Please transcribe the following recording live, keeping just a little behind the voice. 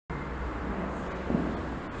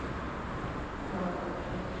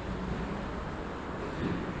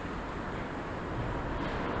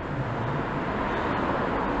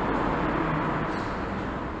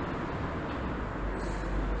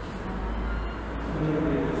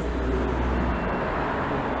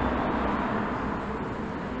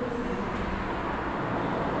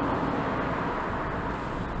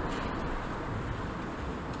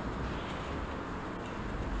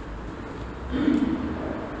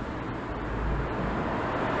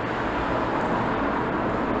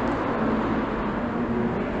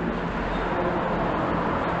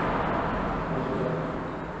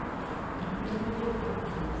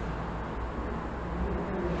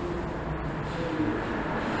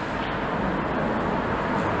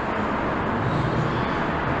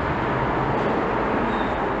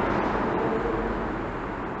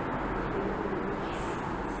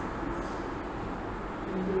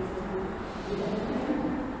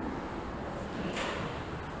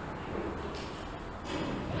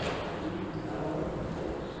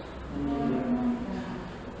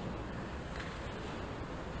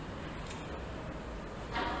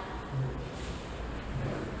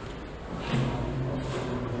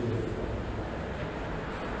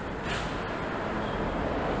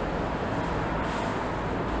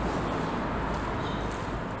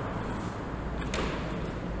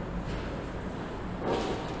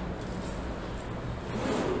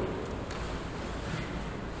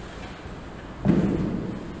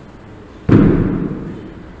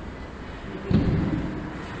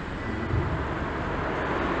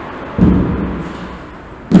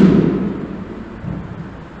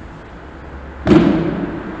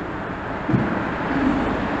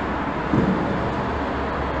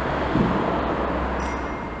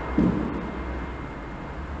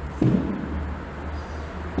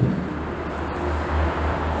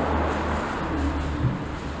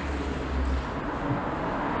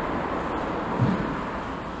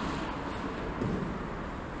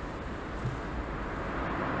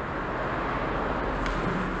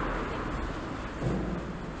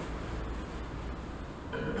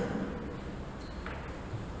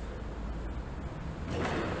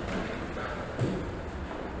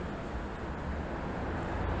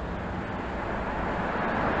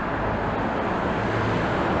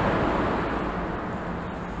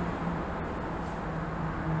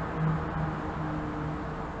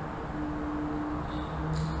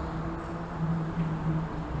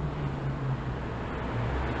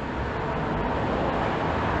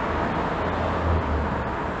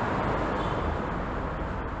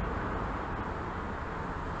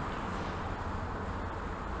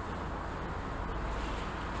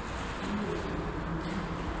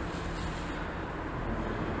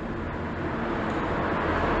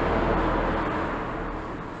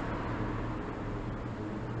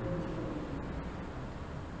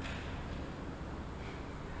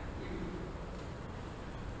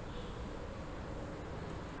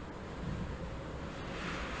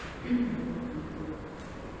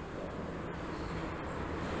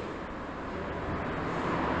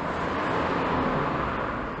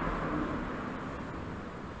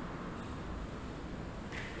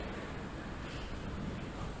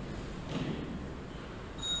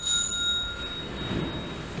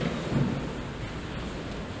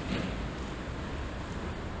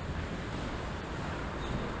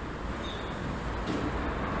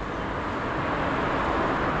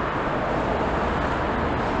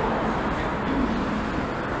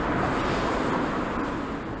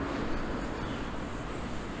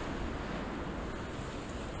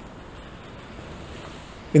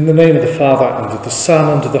In the name of the Father, and of the Son,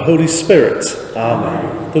 and of the Holy Spirit.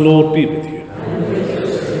 Amen. The Lord be with you.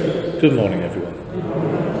 Good morning, everyone.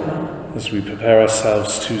 As we prepare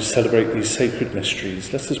ourselves to celebrate these sacred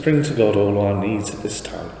mysteries, let us bring to God all our needs at this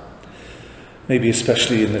time. Maybe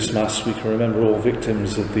especially in this Mass we can remember all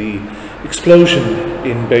victims of the explosion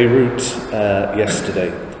in Beirut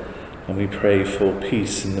yesterday, and we pray for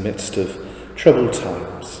peace in the midst of troubled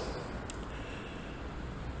times.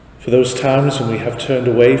 For those times when we have turned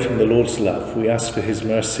away from the Lord's love, we ask for his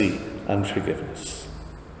mercy and forgiveness.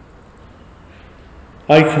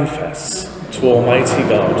 I confess to Almighty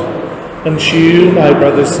God and to you, my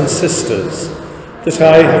brothers and sisters, that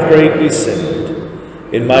I have greatly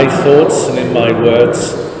sinned in my thoughts and in my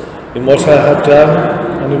words, in what I have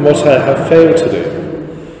done and in what I have failed to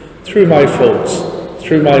do, through my fault,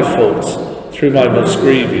 through my most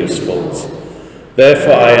grievous fault.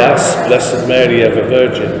 Therefore I ask, Blessed Mary, ever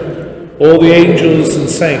Virgin, all the angels and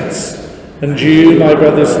saints, and you, my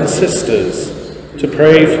brothers and sisters, to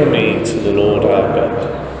pray for me to the Lord our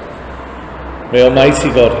God. May Almighty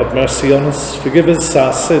God have mercy on us, forgive us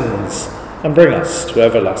our sins, and bring us to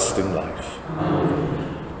everlasting life.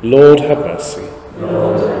 Amen. Lord, have mercy.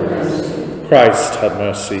 Lord, have mercy. Christ, have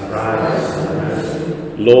mercy. Christ, have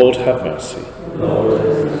mercy. Lord, have mercy. Lord,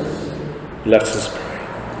 have mercy. Let us pray.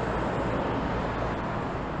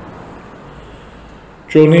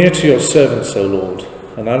 Draw near to your servants, O Lord,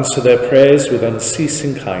 and answer their prayers with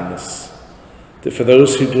unceasing kindness, that for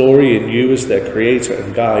those who glory in you as their Creator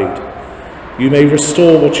and Guide, you may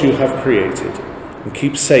restore what you have created and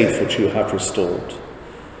keep safe what you have restored.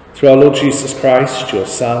 Through our Lord Jesus Christ, your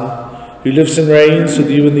Son, who lives and reigns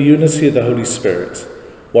with you in the unity of the Holy Spirit,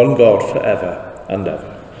 one God for ever and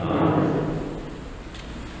ever. Amen.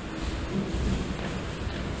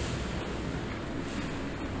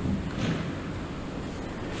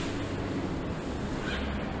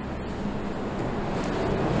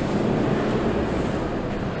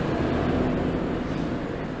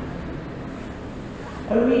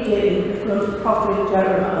 A reading from the prophet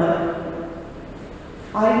Jeremiah.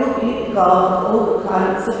 I will be the God of all the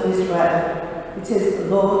clans of Israel. It is the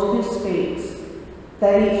Lord who speaks.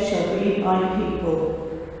 They shall be my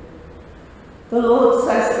people. The Lord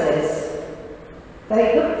says this: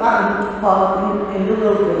 they have found pardon in the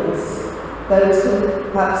wilderness, those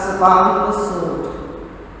who have survived the sword.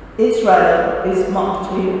 Israel is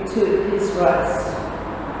marching to his rest.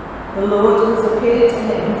 The Lord has appeared to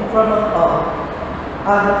him from afar.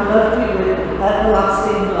 I have loved you with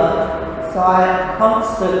everlasting love, so I am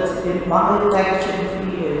constant in my affection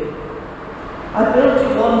for you. I build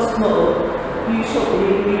you once more, you shall be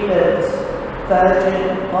rebuilt,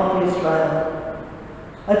 Virgin of Israel.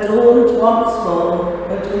 Adorned once more,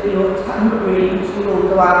 and with your tambourines you will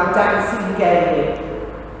go out dancing gaily.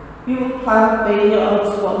 You will plant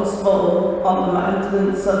vineyards once more on the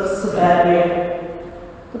mountains of Samaria.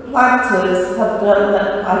 The planters have done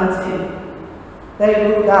their planting. They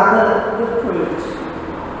will gather the fruit.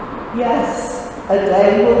 Yes, a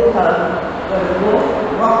day will come when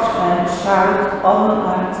the watchmen shout on the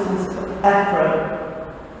mountains of Ephraim,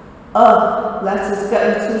 "Oh, let us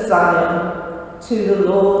go to Zion, to the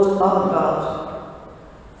Lord our God."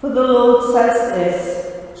 For the Lord says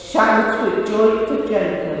this: shout with joy for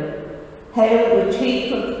Jacob, hail the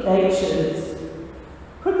chief of nations.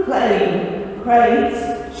 Proclaim,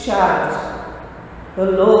 praise, shout. The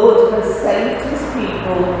Lord has saved his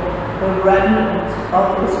people, the remnant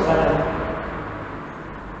of Israel.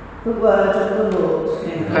 The word of the Lord.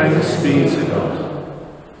 Thanks be to God.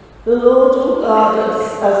 The Lord will guard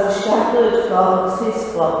us as a shepherd guards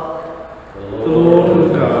his flock. The Lord will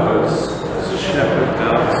guard us as a shepherd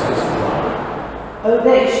guards his flock. O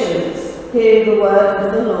nations, hear the word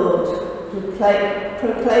of the Lord,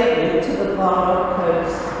 proclaim it to the far-off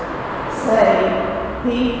coast. Say,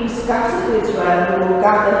 he who scattered Israel will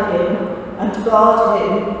gather him and guard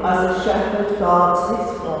him as a shepherd guards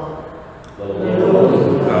his flock. The Lord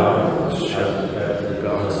will guard as a shepherd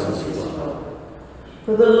guards his flock.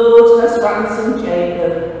 For the Lord has ransomed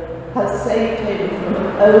Jacob, has saved him from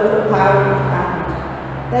an overpowering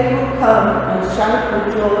hand. They will come and shout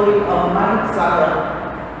for joy on Mount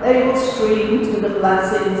Zion. They will stream to the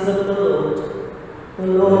blessings of the Lord. The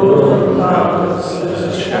Lord will guard us as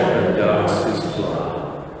a shepherd guards his flock.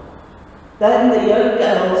 Then the young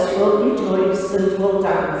girls will rejoice and will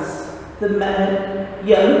dance. The men,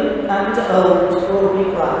 young and old, will be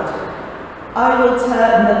glad. I will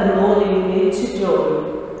turn their mourning into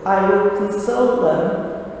joy. I will console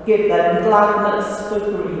them, give them gladness for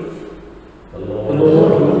grief. The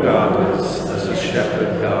Lord will guard us as a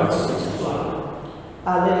shepherd guards his flock.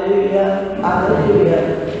 Alleluia, alleluia.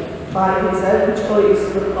 By his own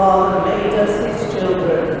choice, the Father made us his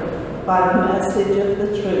children by the message of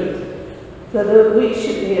the truth, so that we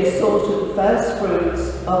should be a sort of first fruits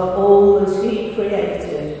of all that he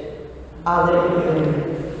created. Alleluia.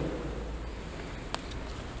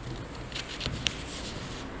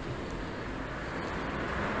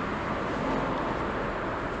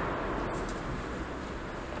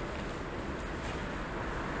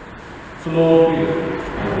 The Lord be with you.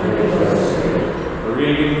 A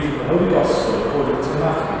reading from the Holy Gospel according to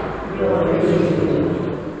Matthew.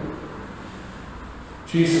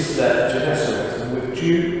 Jesus left Gennesaret and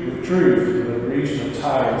withdrew to the region of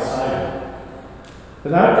Tyre and Sidon.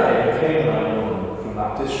 Then out came a Canaanite woman from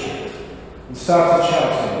that district and started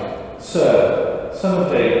shouting, "Sir, Son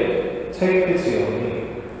of David, take pity on me.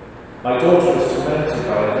 My daughter is tormented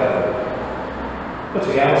by a devil." But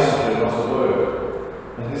he answered her not a word.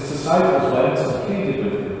 And his disciples went and pleaded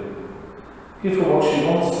with him. "Give her what she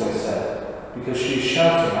wants," they said, "because she is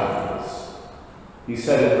shouting after us." He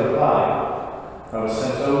said in reply, "I was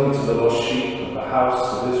sent only to the lost sheep of the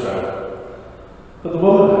house of Israel." But the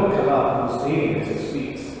woman had come up and was kneeling at his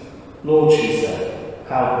feet. "Lord," she said,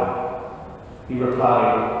 "help me." He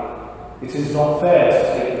replied, "It is not fair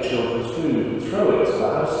to take the children's food and throw it to the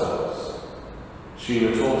house dogs." She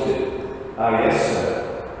retorted, "Ah, yes, sir.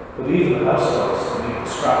 But even the house dogs can eat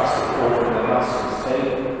the scraps that fall from their master's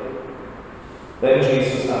table." Then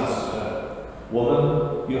Jesus answered her, "Woman,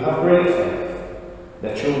 you have great faith.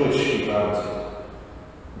 Let your wish be granted."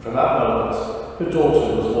 And from that moment, her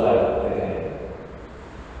daughter was well again.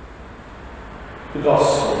 The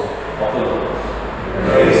Gospel of the Lord.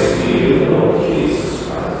 Praise to you, Lord Jesus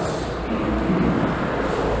Christ.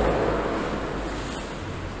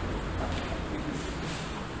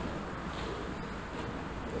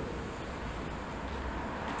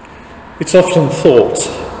 It's often thought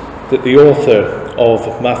that the author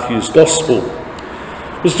of Matthew's Gospel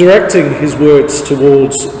was directing his words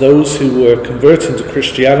towards those who were converting to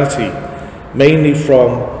Christianity, mainly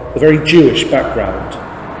from a very Jewish background.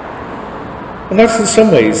 And that in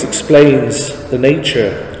some ways explains the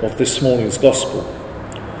nature of this morning's Gospel,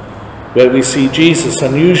 where we see Jesus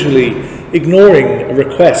unusually ignoring a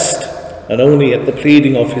request, and only at the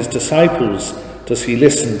pleading of his disciples does he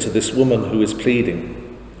listen to this woman who is pleading.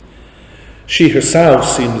 She herself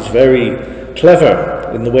seems very clever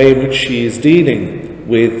in the way in which she is dealing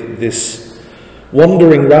with this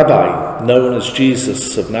wandering rabbi known as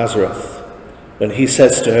Jesus of Nazareth, when he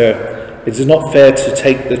says to her, "It is not fair to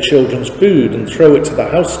take the children's food and throw it to the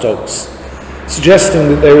house dogs," suggesting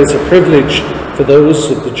that there is a privilege for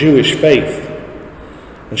those of the Jewish faith.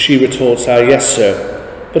 And she retorts, "Ah, yes, sir,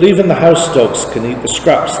 but even the house dogs can eat the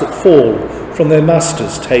scraps that fall from their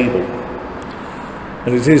master's table."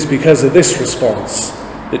 And it is because of this response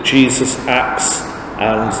that Jesus acts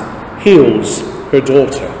and heals her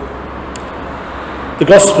daughter. The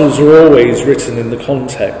Gospels are always written in the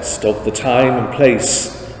context of the time and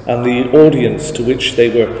place and the audience to which they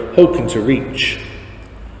were hoping to reach.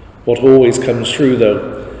 What always comes through,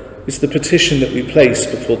 though, is the petition that we place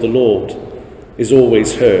before the Lord is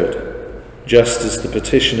always heard, just as the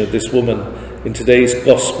petition of this woman in today's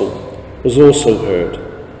Gospel was also heard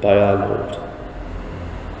by our Lord.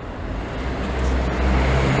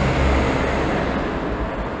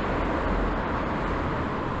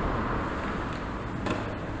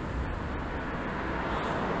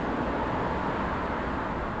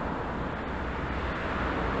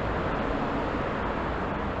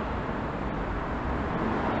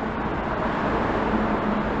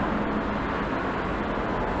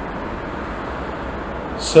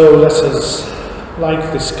 So let us,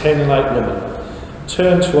 like this Canaanite woman,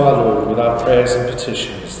 turn to our Lord with our prayers and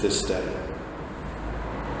petitions this day.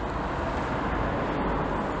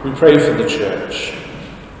 We pray for the Church,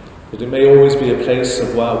 that it may always be a place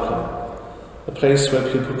of welcome, a place where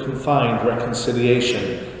people can find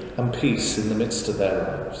reconciliation and peace in the midst of their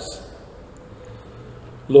lives.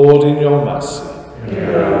 Lord, in your mercy,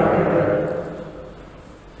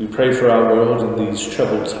 we pray for our world in these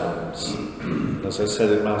troubled times. As I said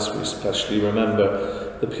in Mass, we especially remember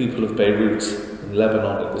the people of Beirut in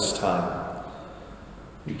Lebanon at this time.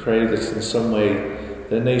 We pray that in some way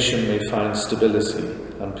their nation may find stability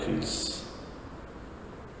and peace.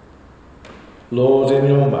 Lord, in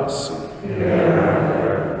your mercy.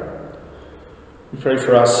 We pray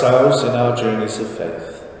for ourselves in our journeys of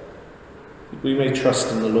faith, that we may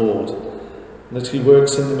trust in the Lord and that he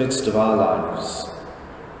works in the midst of our lives.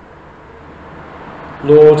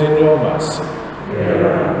 Lord, in your mercy.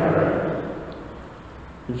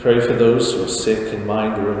 We pray for those who are sick in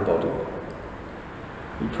mind or in body.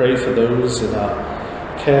 We pray for those in our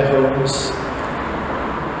care homes,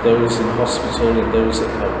 those in hospital and those at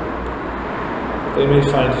home, that they may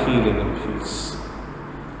find healing and peace.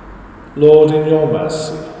 Lord, in your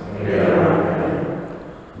mercy,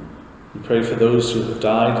 we pray for those who have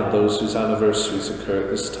died and those whose anniversaries occur at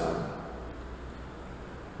this time.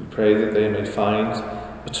 We pray that they may find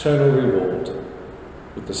eternal reward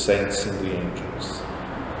with the saints and the angels.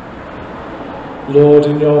 Lord,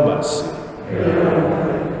 in your mercy,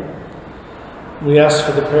 we ask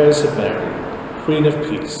for the prayers of Mary, Queen of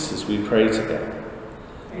Peace, as we pray together.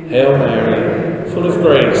 Hail Mary, full of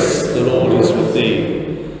grace, the Lord is with thee.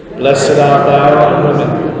 Blessed art thou among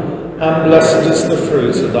women, and blessed is the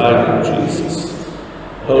fruit of thy womb, Jesus.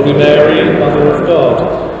 Holy Mary, Mother of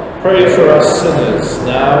God, pray for us sinners,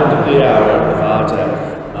 now and at the hour of our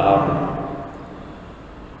death. Amen.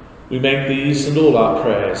 We make these and all our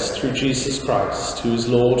prayers through Jesus Christ, who is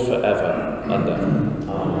Lord forever and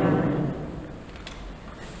ever. Amen.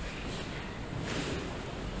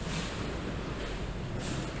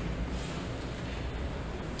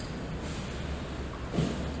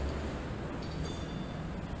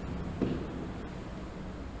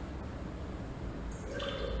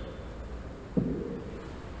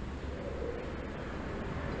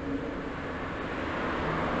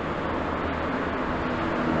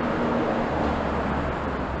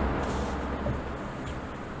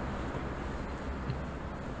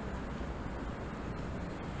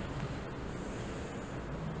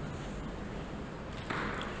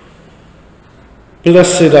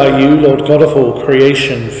 Blessed are you, Lord God of all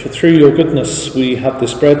creation, for through your goodness we have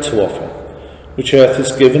this bread to offer, which earth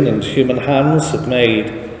has given and human hands have made.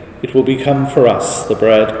 It will become for us the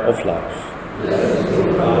bread of life.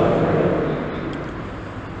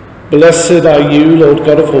 Blessed are you, Lord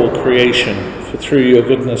God of all creation, for through your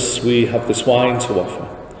goodness we have this wine to offer,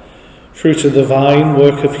 fruit of the vine,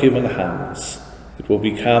 work of human hands. It will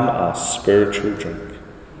become our spiritual drink.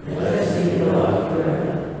 Blessed be God forever.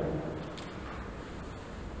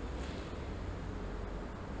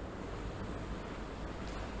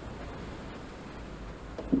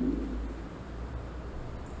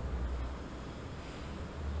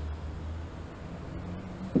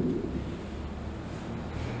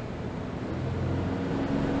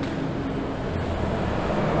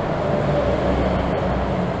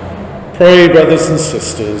 Pray, brothers and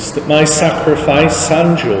sisters, that my sacrifice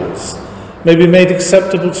and yours may be made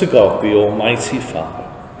acceptable to God, the Almighty Father.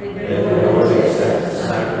 May the Lord accept the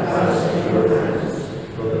sacrifice of your hands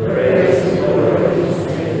for the praise and glory of his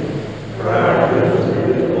name, for our good and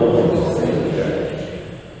good of all his holy church.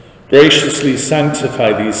 Graciously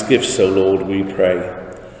sanctify these gifts, O Lord, we pray,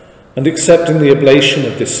 and accepting the oblation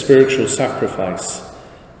of this spiritual sacrifice,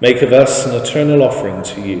 make of us an eternal offering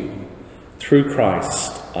to you, through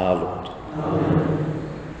Christ our Lord. Amen.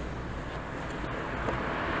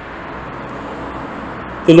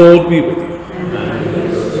 The Lord be with you.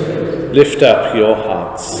 Amen. Lift up your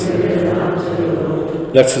hearts.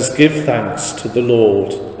 Let us give thanks to the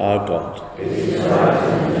Lord our God.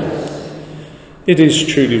 It is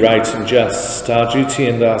truly right and just, our duty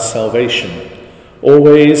and our salvation,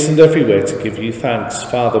 always and everywhere to give you thanks,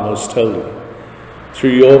 Father most holy,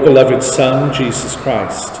 through your beloved Son, Jesus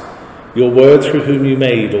Christ, your word through whom you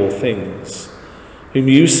made all things, whom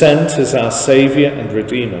you sent as our Saviour and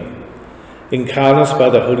Redeemer, incarnate by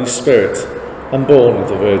the Holy Spirit and born of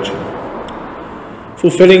the Virgin.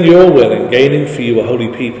 Fulfilling your will and gaining for you a holy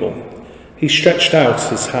people, he stretched out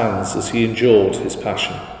his hands as he endured his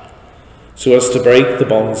passion, so as to break the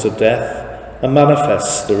bonds of death and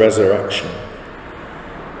manifest the resurrection.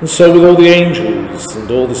 And so with all the angels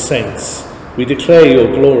and all the saints, we declare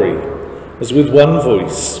your glory, as with one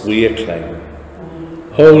voice we acclaim.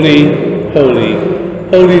 Holy, holy,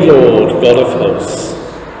 holy Lord, God of hosts,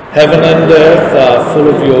 heaven and earth are full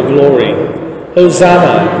of your glory.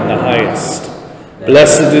 Hosanna in the highest.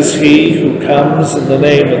 Blessed is he who comes in the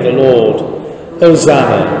name of the Lord.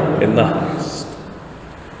 Hosanna in the highest.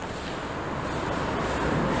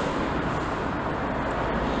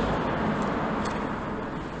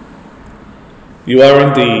 You are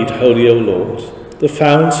indeed holy, O Lord, the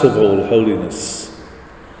fount of all holiness.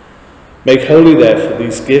 Make holy, therefore,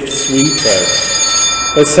 these gifts, we pray,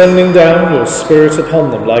 by sending down your Spirit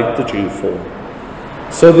upon them like the dewfall,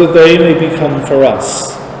 so that they may become for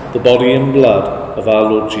us the body and blood of our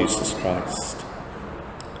Lord Jesus Christ.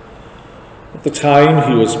 At the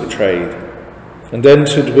time he was betrayed and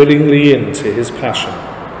entered willingly into his passion,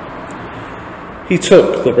 he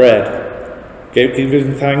took the bread,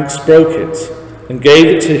 giving thanks, broke it, and gave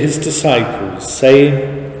it to his disciples,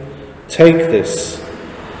 saying, "Take this,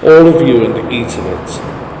 all of you, and eat of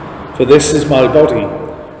it, for this is my body,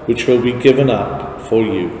 which will be given up for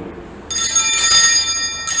you."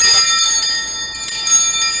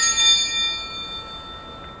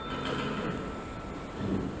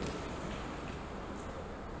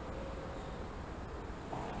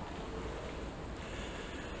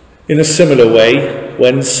 In a similar way,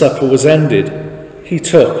 when supper was ended, he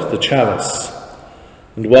took the chalice,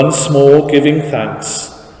 and once more giving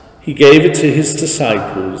thanks, he gave it to his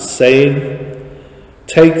disciples, saying,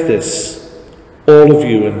 "Take this, all of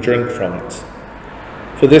you, and drink from it.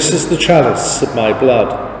 For this is the chalice of my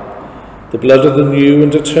blood, the blood of the new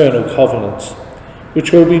and eternal covenant,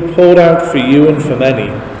 which will be poured out for you and for many,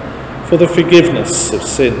 for the forgiveness of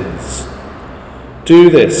sins. Do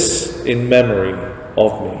this in memory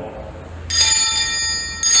of me."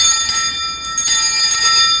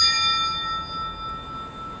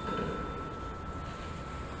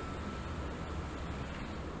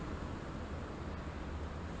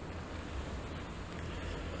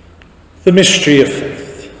 The mystery of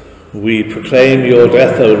faith. We proclaim your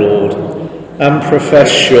death, O Lord, and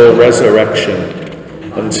profess your resurrection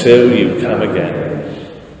until you come again.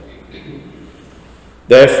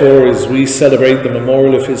 Therefore, as we celebrate the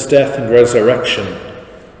memorial of his death and resurrection,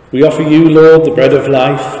 we offer you, Lord, the bread of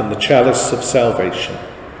life and the chalice of salvation,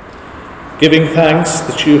 giving thanks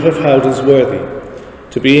that you have held us worthy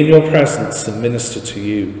to be in your presence and minister to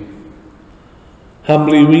you.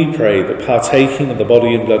 Humbly we pray that, partaking of the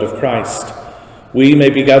body and blood of Christ, we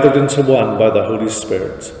may be gathered into one by the Holy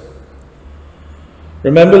Spirit.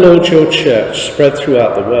 Remember, Lord, your church spread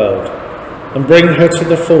throughout the world, and bring her to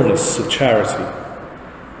the fullness of charity,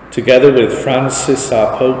 together with Francis,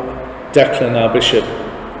 our Pope, Declan, our Bishop,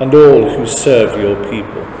 and all who serve your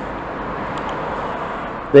people.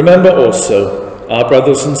 Remember also our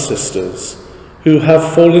brothers and sisters who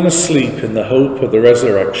have fallen asleep in the hope of the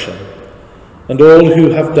resurrection, and all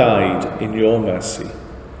who have died in your mercy.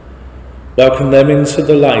 Welcome them into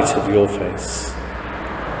the light of your face.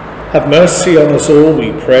 Have mercy on us all,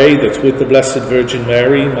 we pray, that with the Blessed Virgin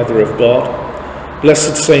Mary, Mother of God,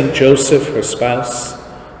 Blessed Saint Joseph, her spouse,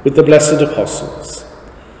 with the blessed apostles,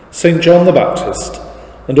 Saint John the Baptist,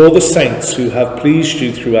 and all the saints who have pleased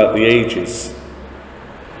you throughout the ages,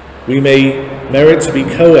 we may merit to be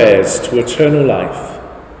co-heirs to eternal life,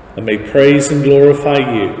 and may praise and glorify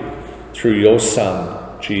you through your Son,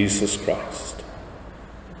 Jesus Christ.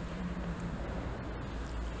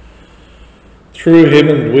 Through him,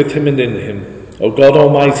 and with him, and in him, O God,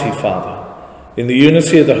 Almighty Father, in the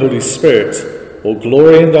unity of the Holy Spirit, all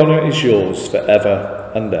glory and honour is yours for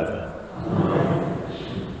ever and ever.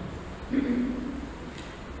 Amen.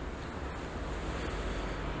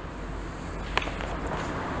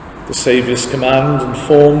 The Saviour's command,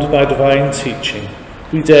 informed by divine teaching,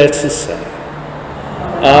 we dare to say,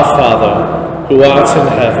 Our Father, who art in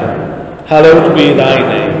heaven, hallowed be thy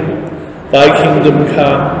name. Thy kingdom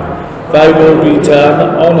come, thy will be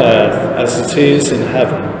done on earth as it is in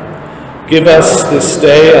heaven. Give us this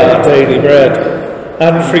day our daily bread,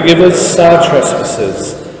 and forgive us our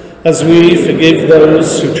trespasses, as we forgive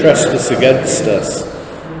those who trespass against us.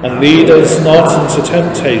 And lead us not into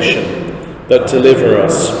temptation, but deliver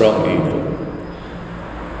us from evil.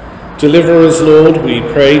 Deliver us, Lord, we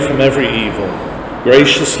pray, from every evil.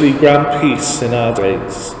 Graciously grant peace in our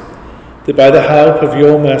days, that by the help of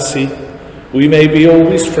your mercy we may be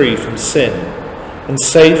always free from sin and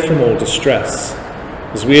safe from all distress,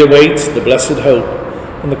 as we await the blessed hope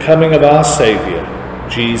and the coming of our Saviour,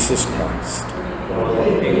 Jesus Christ.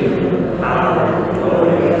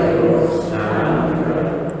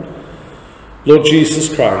 Lord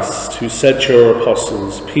Jesus Christ, who said to your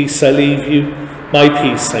apostles, "Peace I leave you, my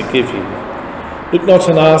peace I give you," look not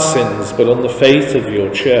on our sins, but on the faith of your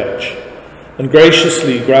church, and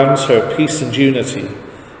graciously grant her peace and unity,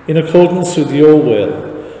 in accordance with your will,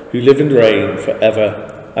 who live and reign for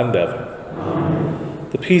ever and ever. Amen.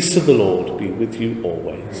 The peace of the Lord be with you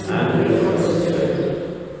always.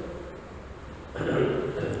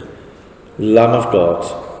 Lamb of God,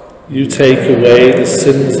 you take away the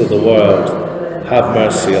sins of the world, have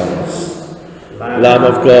mercy on us. Lamb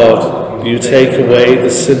of God, you take away the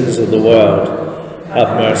sins of the world,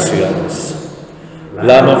 have mercy on us.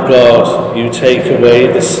 Lamb of God, you take away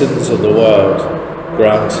the sins of the world,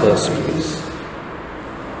 grant us peace.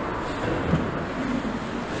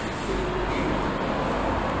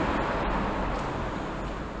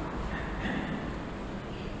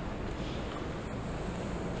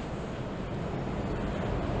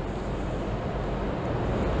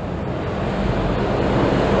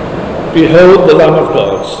 Behold the Lamb of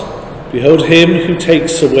God. Behold him who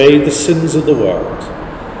takes away the sins of the world.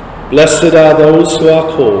 Blessed are those who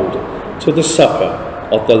are called to the supper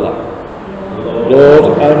of the Lamb.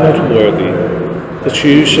 Lord, I am not worthy that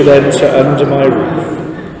you should enter under my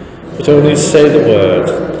roof, but only say the word,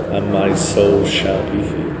 and my soul shall be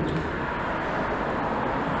healed.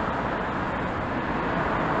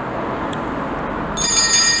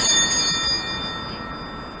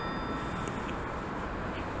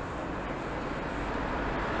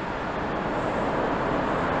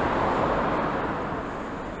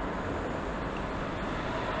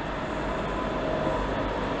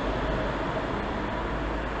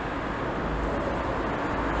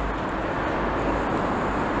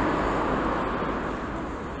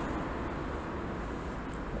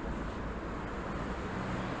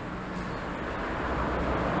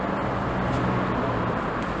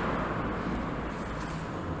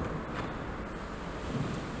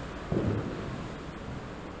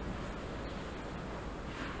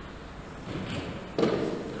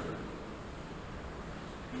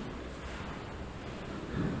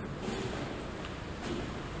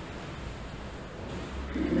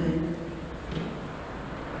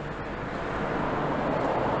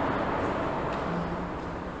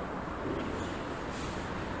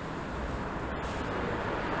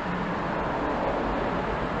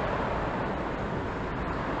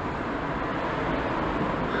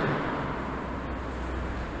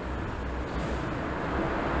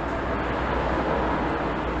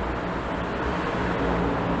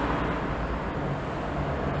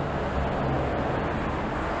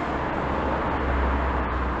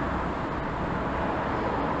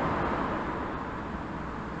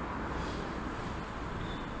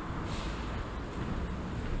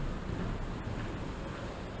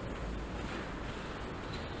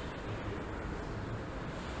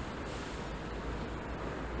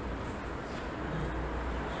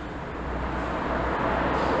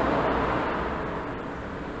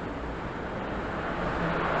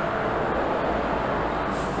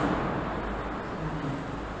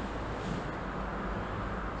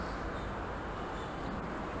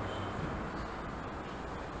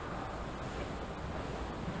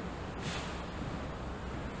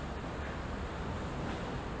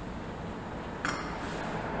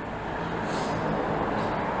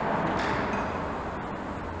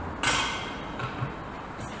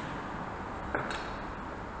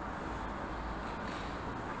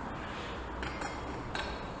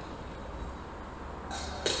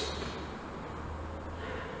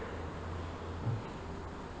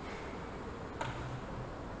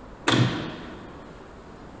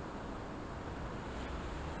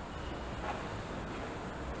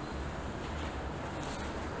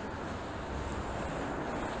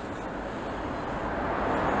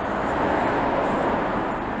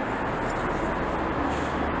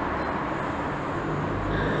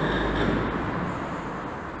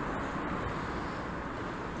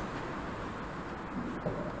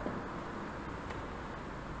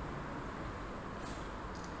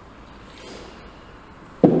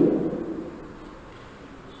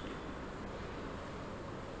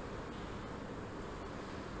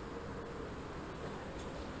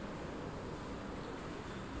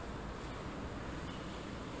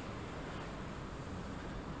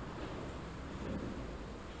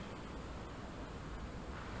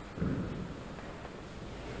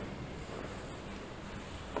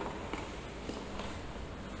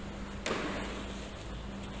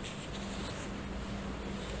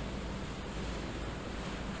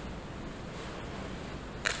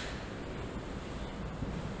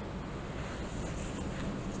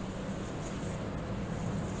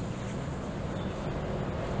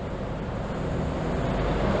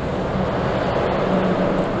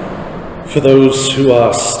 For those who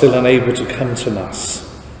are still unable to come to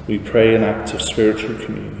Mass, we pray an act of spiritual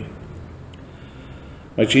communion.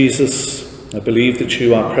 My Jesus, I believe that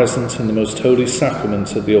you are present in the most holy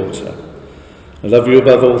sacrament of the altar. I love you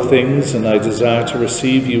above all things, and I desire to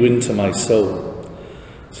receive you into my soul.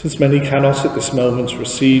 Since many cannot at this moment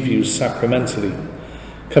receive you sacramentally,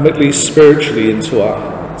 come at least spiritually into our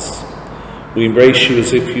hearts. We embrace you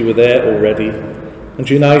as if you were there already, and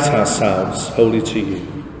unite ourselves wholly to you.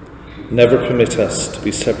 Never permit us to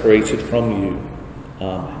be separated from you.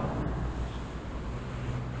 Amen.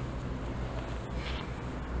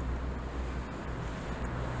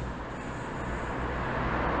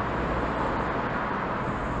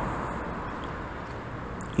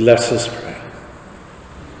 Let us pray.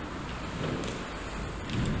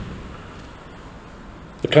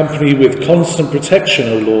 Accompany with constant protection,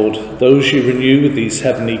 O Lord, those you renew with these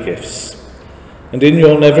heavenly gifts, and in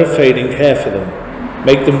your never-failing care for them,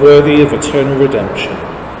 make them worthy of eternal redemption.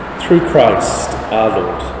 Through Christ our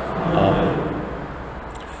Lord. Amen.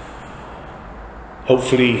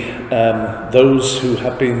 Hopefully, those who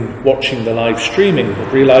have been watching the live streaming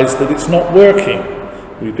have realised that it's not working.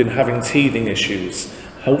 We've been having teething issues.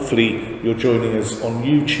 Hopefully, you're joining us on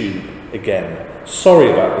YouTube again. Sorry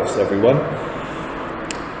about this, everyone.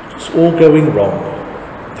 It's all going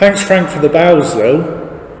wrong. Thanks, Frank, for the bows, though.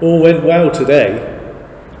 All went well today.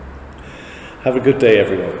 Have a good day,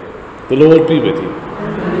 everyone. The Lord be with you.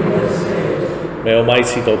 May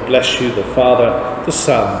Almighty God bless you, the Father, the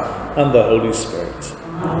Son, and the Holy Spirit.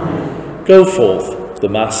 Amen. Go forth, the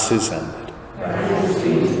Mass is ended.